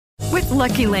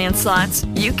Lucky Land Slots,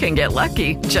 you can get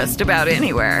lucky just about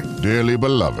anywhere. Dearly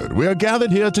beloved, we are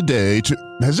gathered here today to...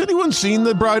 Has anyone seen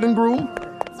the bride and groom?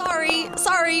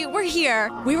 Sorry, we're here.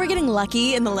 We were getting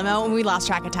lucky in the limo and we lost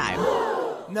track of time.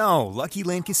 No, Lucky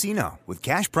Land Casino, with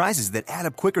cash prizes that add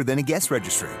up quicker than a guest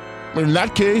registry. In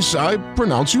that case, I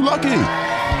pronounce you lucky.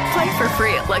 Play for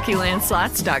free at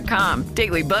LuckyLandSlots.com.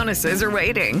 Daily bonuses are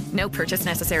waiting. No purchase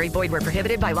necessary. Void where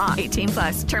prohibited by law.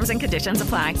 18+. Terms and conditions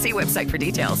apply. See website for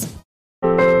details.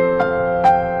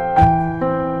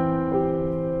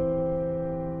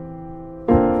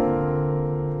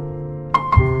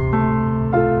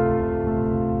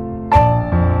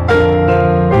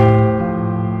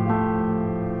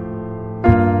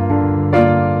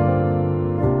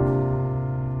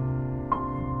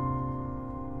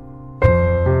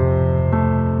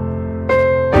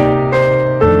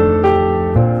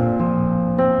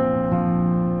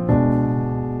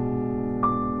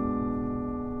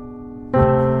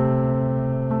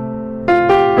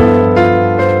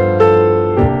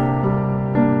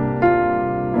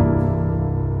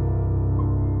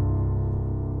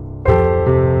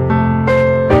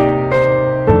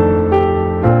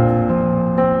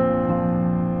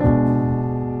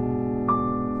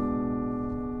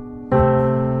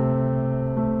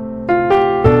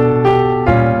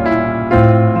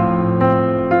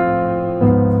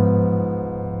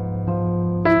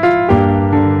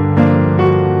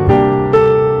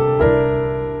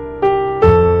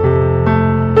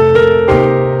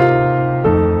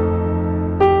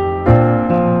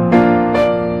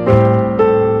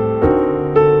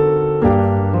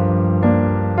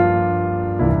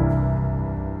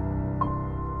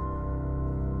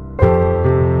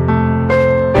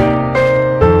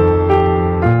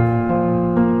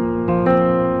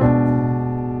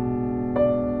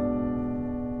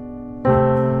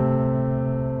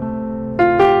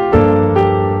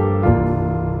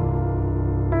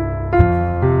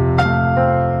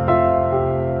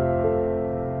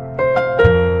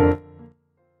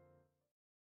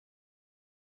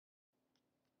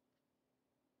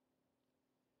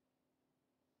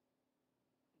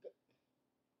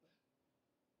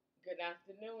 Good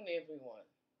afternoon, everyone,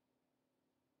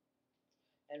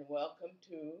 and welcome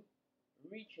to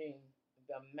Reaching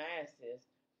the Masses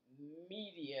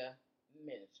Media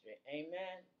Ministry.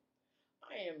 Amen.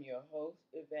 I am your host,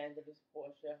 Evangelist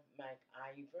Portia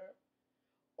McIver,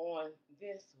 on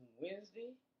this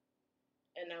Wednesday,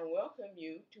 and I welcome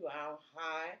you to our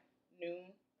high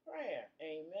noon prayer.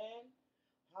 Amen.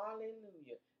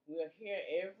 Hallelujah. We are here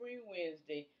every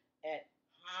Wednesday at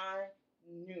high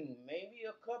noon, maybe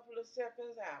a couple of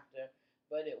seconds after,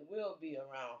 but it will be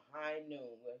around high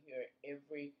noon. We're here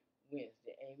every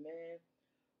Wednesday. Amen.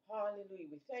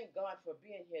 Hallelujah. We thank God for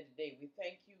being here today. We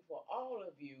thank you for all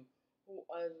of you who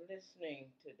are listening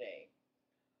today.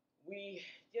 We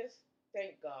just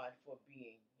thank God for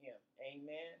being Him.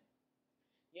 Amen.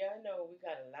 Yeah, I know we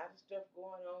got a lot of stuff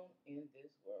going on in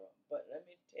this world, but let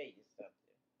me tell you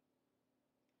something.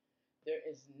 There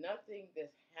is nothing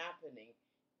that's happening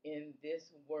in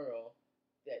this world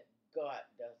that God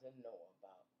doesn't know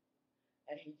about.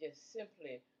 And He just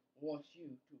simply wants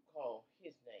you to call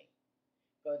His name.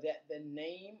 Because at the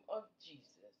name of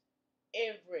Jesus,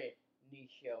 every knee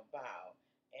shall bow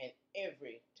and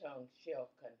every tongue shall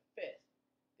confess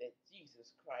that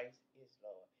Jesus Christ is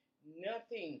Lord.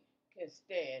 Nothing can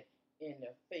stand in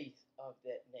the face of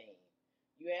that name.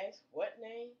 You ask, what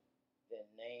name? The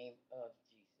name of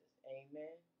Jesus.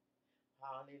 Amen.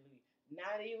 Hallelujah.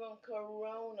 Not even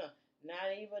corona,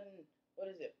 not even,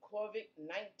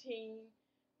 COVID-19,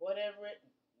 whatever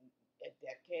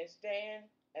that can't stand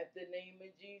at the name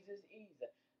of Jesus either.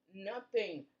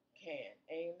 Nothing can.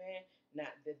 Amen.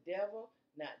 Not the devil,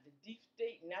 not the deep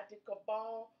state, not the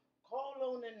cabal. Call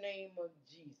on the name of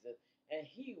Jesus and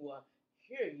He will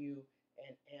hear you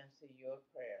and answer your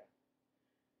prayer.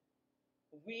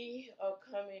 We are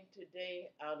coming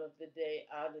today out of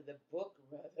the book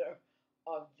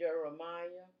of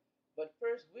Jeremiah. But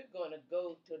first, we're going to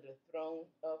go to the throne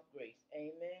of grace.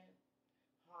 Amen.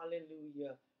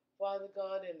 Hallelujah. Father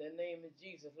God, in the name of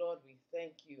Jesus, Lord, we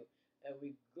thank you and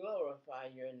we glorify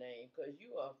your name because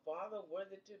you are, Father,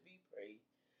 worthy to be praised.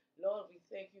 Lord, we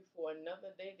thank you for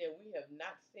another day that we have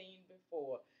not seen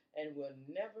before and will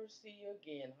never see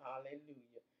again.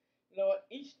 Hallelujah. Lord,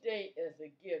 each day is a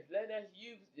gift. Let us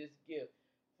use this gift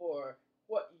for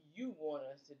what you want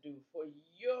us to do, for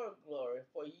your glory,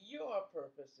 for your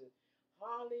purposes.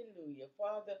 Hallelujah.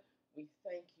 Father, we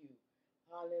thank you.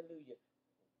 Hallelujah.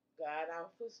 Guide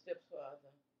our footsteps,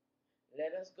 Father.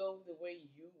 Let us go the way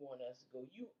you want us to go.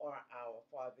 You are our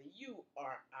Father. You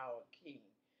are our King.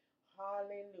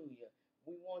 Hallelujah.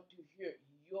 We want to hear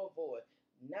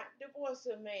voice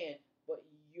of man, but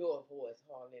your voice.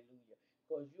 Hallelujah.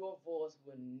 Because your voice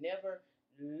will never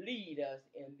lead us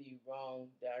in the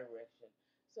wrong direction.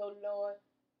 So, Lord,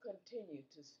 continue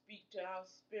to speak to our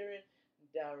spirit,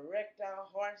 direct our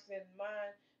hearts and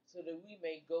minds so that we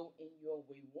may go in your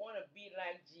way. We want to be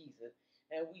like Jesus,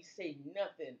 and we say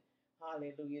nothing,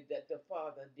 hallelujah, that the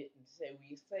Father didn't say.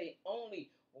 We say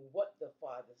only what the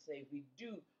Father say. We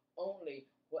do only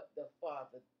what the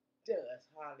Father does.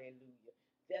 Hallelujah.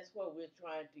 That's what we're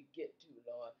trying to get to,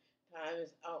 Lord. Time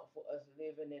is out for us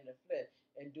living in the flesh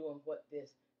and doing what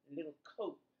this little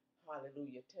coat,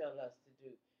 hallelujah, tell us to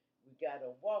do. We got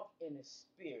to walk in the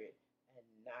spirit and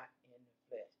not in the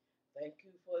flesh. Thank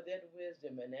you for that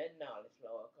wisdom and that knowledge,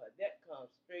 Lord, because that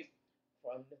comes straight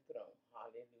from the throne.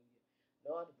 Hallelujah.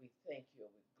 Lord, we thank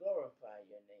you. We glorify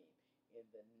your name. In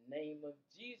the name of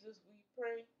Jesus, we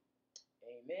pray.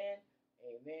 Amen,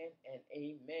 amen, and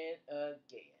amen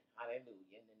again.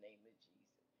 Hallelujah. In the name of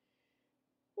Jesus.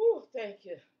 Whew, thank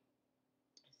you,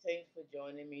 saints, for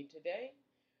joining me today.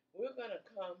 We're going to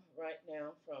come right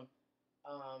now from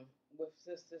with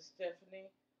Sister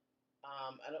Stephanie.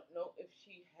 I don't know if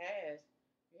she has.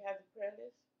 You have the prayer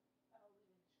list?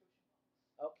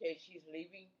 Okay, she's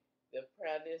leaving the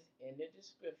prayer list in the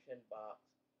description box.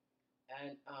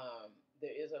 And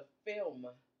there is a film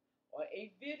or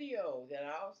a video that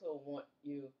I also want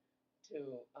you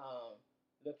to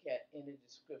look at in the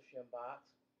description box.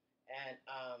 And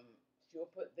she'll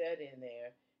put that in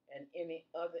there and any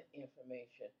other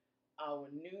information. Our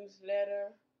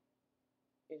newsletter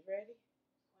is ready?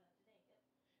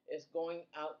 It's going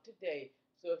out today.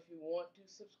 So if you want to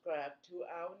subscribe to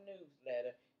our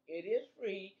newsletter, it is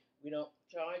free. We don't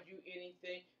charge you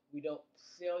anything. We don't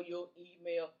sell your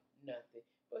email, nothing.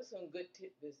 Put some good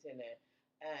tidbits in there.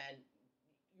 And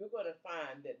you're going to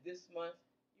find that this month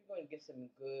you're going to get some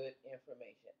good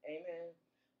information. Amen.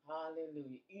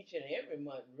 Hallelujah. Each and every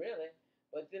month, really.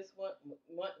 But this month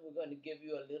we're going to give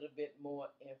you a little bit more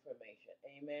information.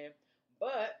 Amen.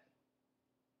 But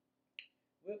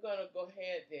we're going to go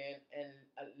ahead then and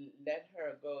let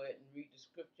her go ahead and read the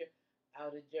scripture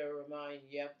out of Jeremiah.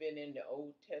 Yeah, I've been in the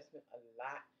Old Testament a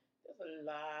lot. There's a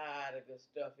lot of good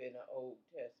stuff in the Old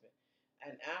Testament.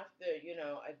 And after,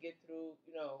 I get through,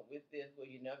 with this, well,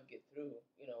 you never get through,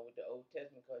 with the Old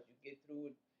Testament because you get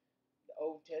through with the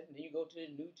Old Testament, then you go to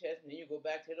the New Testament, then you go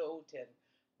back to the Old Testament.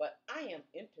 But I am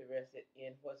interested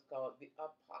in what's called the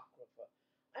Apocrypha.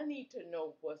 I need to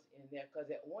know what's in there because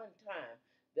at one time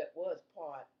that was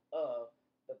part of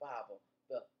the Bible.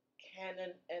 The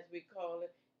canon, as we call it,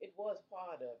 it was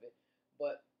part of it.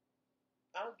 But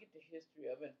I'll get the history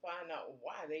of it and find out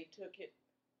why they took it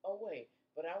away.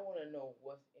 But I want to know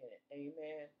what's in it.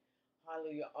 Amen.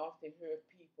 Hallelujah. I often hear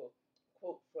people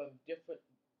quote from different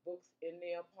books in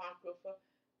the Apocrypha.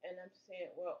 And I'm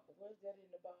saying, well, where's that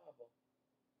in the Bible?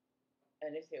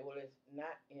 And they say, well, it's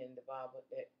not in the Bible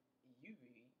that you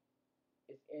read.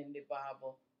 It's in the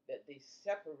Bible that they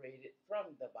separated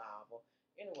from the Bible.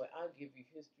 Anyway, I'll give you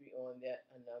history on that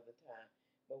another time.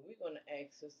 But we're going to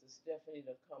ask Sister Stephanie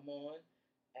to come on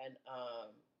and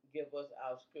give us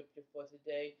our scripture for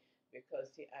today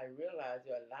because, see, I realize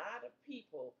there are a lot of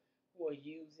people who are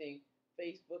using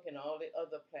Facebook and all the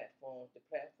other platforms, the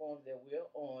platforms that we're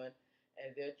on,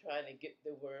 and they're trying to get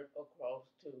the word across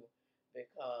too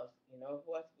because you know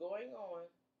what's going on.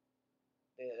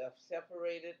 They have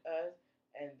separated us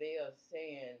and they are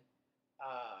saying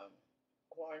um,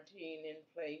 quarantine in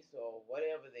place or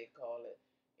whatever they call it.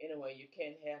 Anyway, you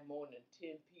can't have more than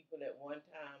 10 people at one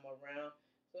time around.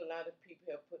 So a lot of people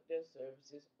have put their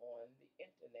services on the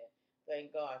internet.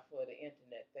 Thank God for the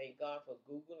internet. Thank God for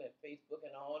Google and Facebook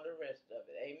and all the rest of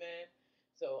it. Amen.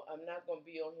 So I'm not going to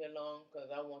be on here long because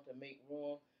I want to make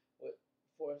room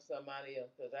for somebody else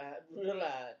because I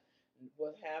realize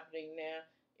what's happening now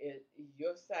is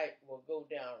your site will go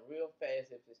down real fast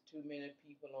if there's too many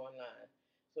people online.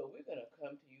 So we're going to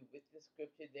come to you with the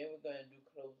scripture. Then we're going to do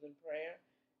closing prayer.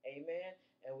 Amen.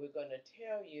 And we're going to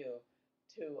tell you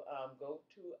to go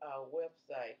to our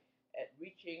website at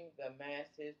reaching the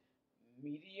masses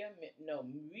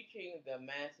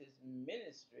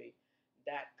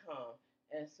ministry.com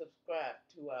and subscribe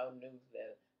to our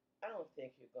newsletter. I don't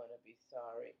think you're going to be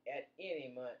sorry at any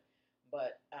month.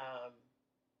 But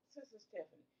Sister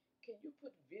Stephanie, can you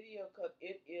put video, because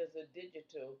it is a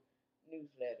digital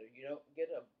newsletter. You don't get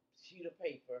a sheet of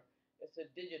paper. It's a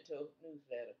digital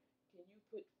newsletter. Can you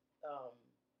put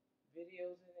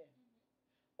videos in there?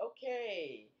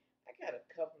 Okay, I got a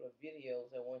couple of videos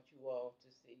I want you all to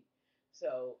see.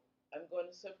 So I'm going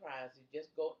to surprise you.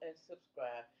 Just go and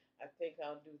subscribe. I think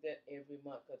I'll do that every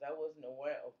month because I wasn't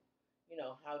aware of,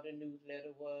 how the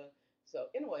newsletter was. So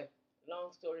anyway,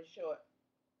 Long story short,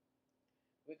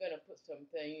 we're going to put some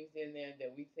things in there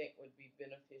that we think would be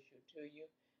beneficial to you.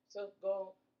 So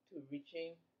go to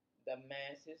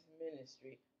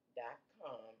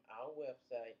reachingthemassesministry.com, our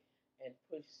website, and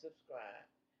push subscribe,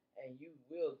 and you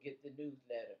will get the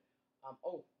newsletter.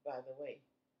 Oh, by the way,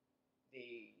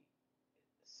 the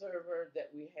server that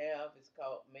we have is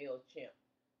called MailChimp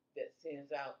that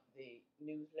sends out the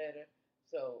newsletter.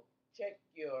 So check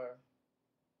your,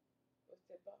 what's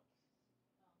that box?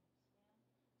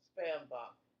 Spam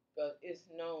box, because it's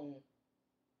known,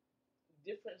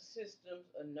 different systems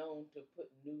are known to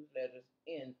put newsletters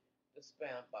in the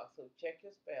spam box. So check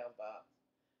your spam box,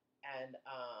 and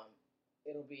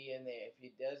it'll be in there. If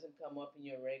it doesn't come up in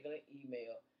your regular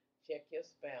email, check your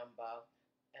spam box,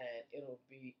 and it'll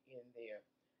be in there.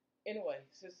 Anyway,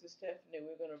 Sister Stephanie,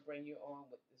 we're going to bring you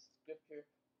on with the scripture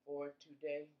for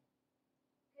today.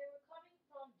 Okay, we're coming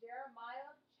from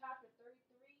Jeremiah chapter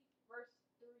 33, verse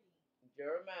 3.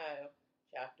 Jeremiah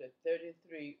chapter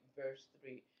 33, verse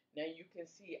 3. Now you can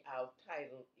see our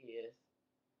title is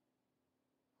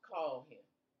Call Him.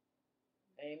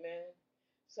 Amen.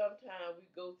 Sometimes we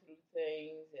go through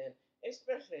things, and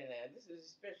especially now, this is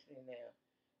especially now,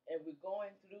 and we're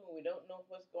going through and we don't know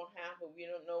what's going to happen. We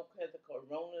don't know whether the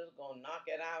corona is going to knock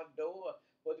at our door,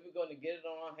 whether we're going to get it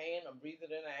on our hand or breathe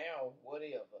it in the air or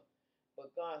whatever.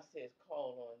 But God says,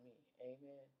 call on me.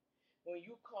 Amen. When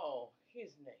you call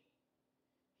His name,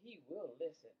 He will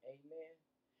listen. Amen.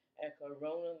 And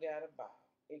corona got a bow.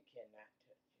 It cannot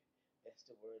touch you. That's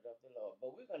the word of the Lord.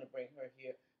 But we're going to bring her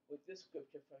here with this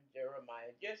scripture from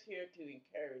Jeremiah, just here to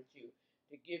encourage you,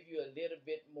 to give you a little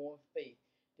bit more faith,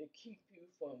 to keep you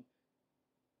from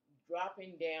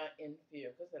dropping down in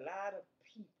fear. Because a lot of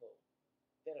people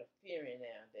that are fearing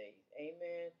nowadays,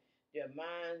 amen, their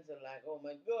minds are like, oh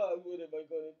my God, what am I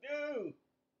going to do?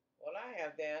 Well, I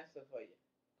have the answer for you.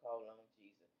 Call on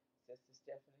Jesus. Sister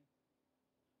Stephanie.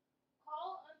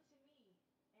 Call unto me,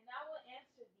 and I will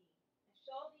answer thee, and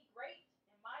show thee great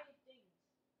and mighty things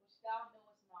which thou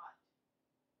knowest not.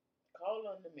 Call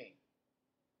unto me,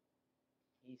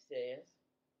 He says,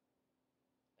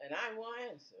 and I will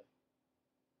answer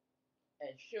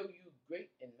and show you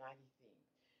great and mighty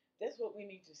things. That's what we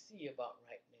need to see about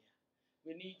right now.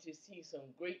 We need to see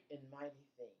some great and mighty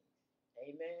things.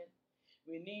 Amen.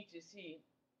 We need to see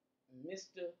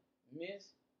Mr.,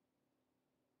 Miss,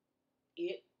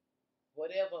 it,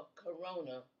 whatever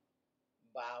corona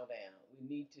bow down. We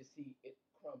need to see it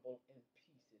crumble in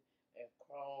pieces and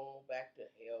crawl back to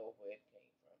hell where it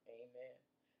came from. Amen.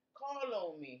 Call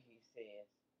on me, He says,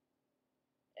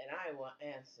 and I will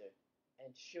answer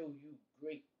and show you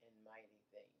great and mighty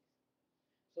things.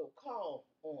 So call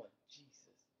on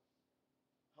Jesus.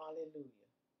 Hallelujah.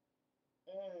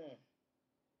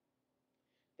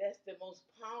 That's the most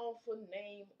powerful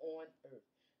name on earth.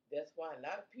 That's why a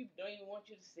lot of people don't even want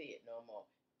you to say it no more.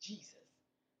 Jesus.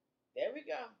 There we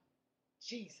go.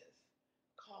 Jesus.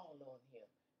 Call on Him,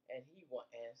 and He will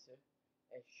answer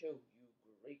and show you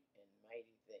great and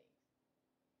mighty things.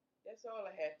 That's all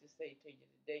I had to say to you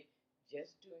today,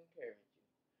 just to encourage you.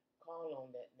 Call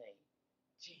on that name,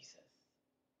 Jesus.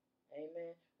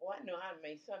 Amen. Oh, I know I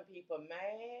made some people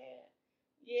mad.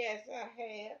 Yes, I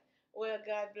have. Well,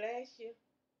 God bless you.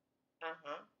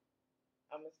 Uh-huh.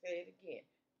 I'm going to say it again.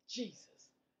 Jesus.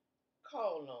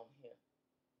 Call on Him,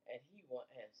 and He will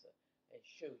answer and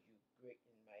show you great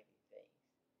and mighty things.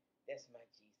 That's my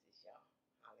Jesus, y'all.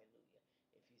 Hallelujah.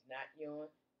 If He's not yours,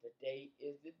 today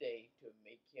is the day to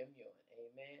make Him yours.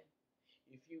 Amen.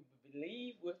 If you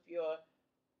believe with your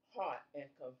heart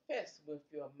and confess with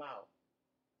your mouth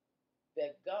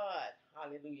that God,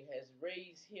 hallelujah, has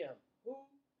raised Him, who?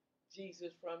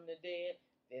 Jesus from the dead,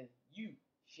 then you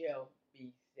shall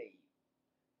be saved.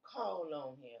 Call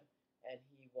on Him, and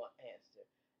He will answer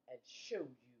and show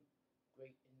you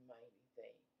great and mighty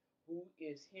things. Who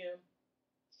is Him?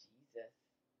 Jesus.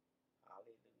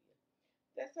 Hallelujah.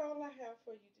 That's all I have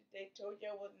for you today. Told you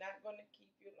I was not going to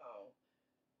keep you long.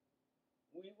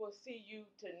 We will see you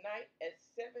tonight at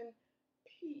 7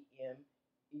 p.m.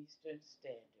 Eastern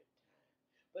Standard Time.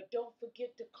 But don't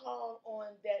forget to call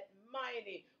on that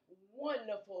mighty,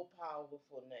 wonderful,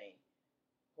 powerful name.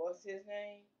 What's His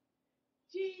name?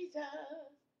 Jesus.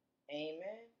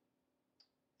 Amen.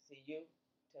 See you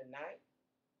tonight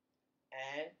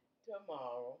and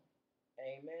tomorrow.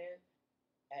 Amen.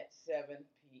 At 7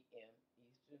 p.m.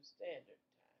 Eastern Standard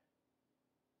Time.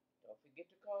 Don't forget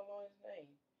to call on His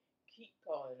name. Keep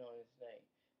calling on His name.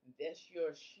 That's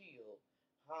your shield.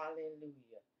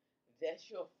 Hallelujah. That's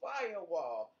your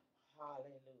firewall.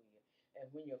 Hallelujah.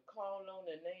 And when you call on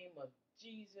the name of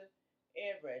Jesus,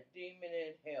 every demon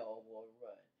in hell will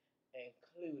run,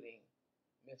 including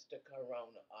Mr.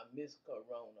 Corona or Miss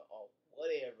Corona or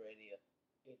whatever it is,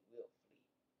 it will flee.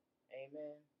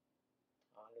 Amen.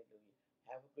 Hallelujah.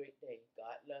 Have a great day.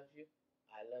 God loves you.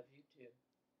 I love you too.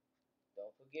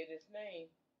 Don't forget his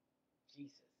name,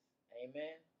 Jesus.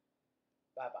 Amen.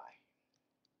 Bye-bye.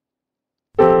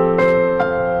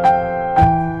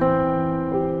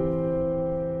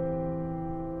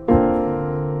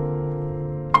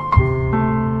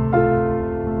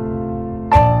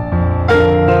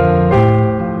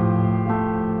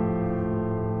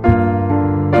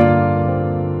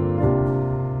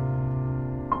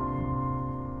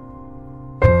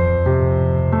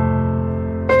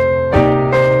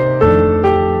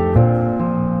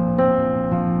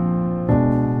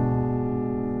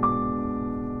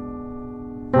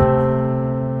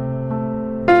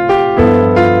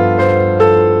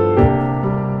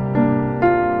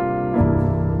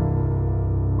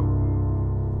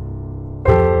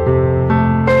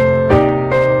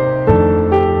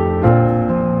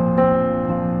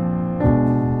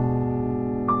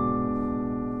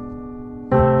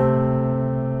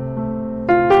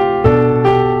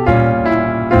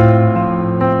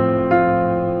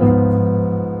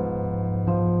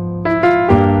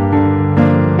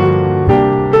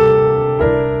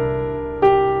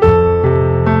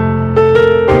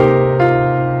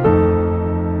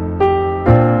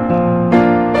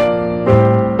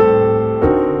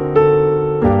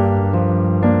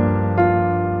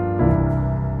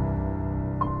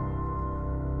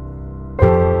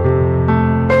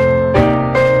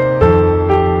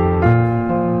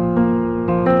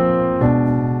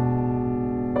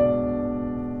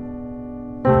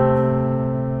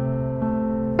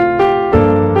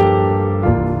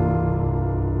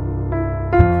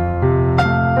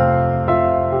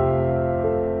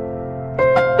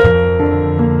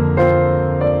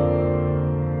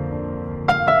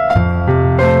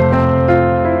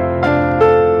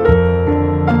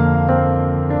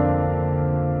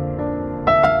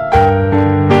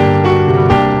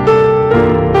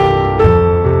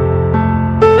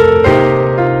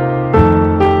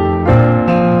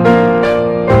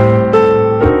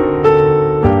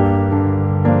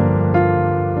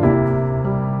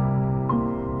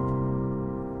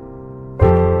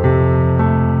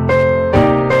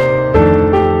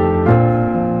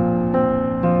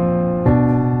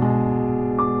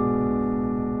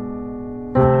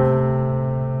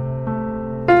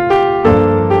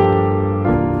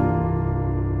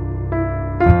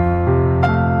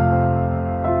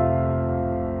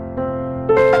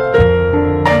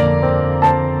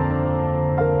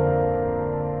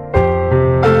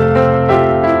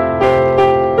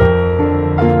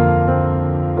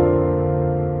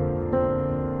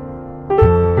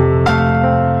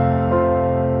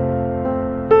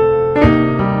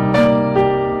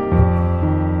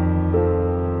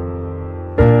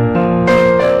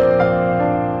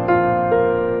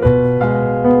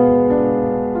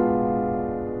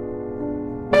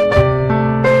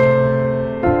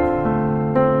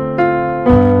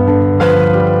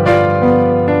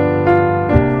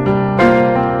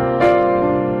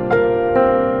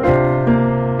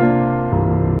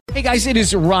 Hey guys, it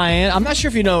is Ryan. I'm not sure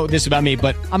if you know this about me,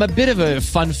 but I'm a bit of a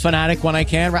fun fanatic when I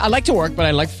can. I like to work, but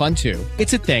I like fun too.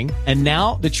 It's a thing. And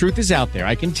now the truth is out there.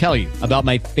 I can tell you about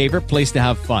my favorite place to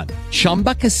have fun.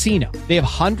 Chumba Casino. They have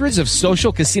hundreds of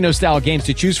social casino style games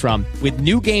to choose from with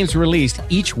new games released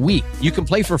each week. You can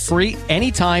play for free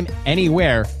anytime,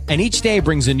 anywhere. And each day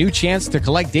brings a new chance to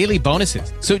collect daily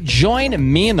bonuses. So join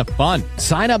me in the fun.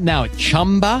 Sign up now at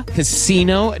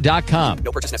ChumbaCasino.com.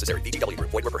 No purchase necessary. VGW.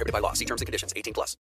 Void where prohibited by law. See terms and conditions. 18+.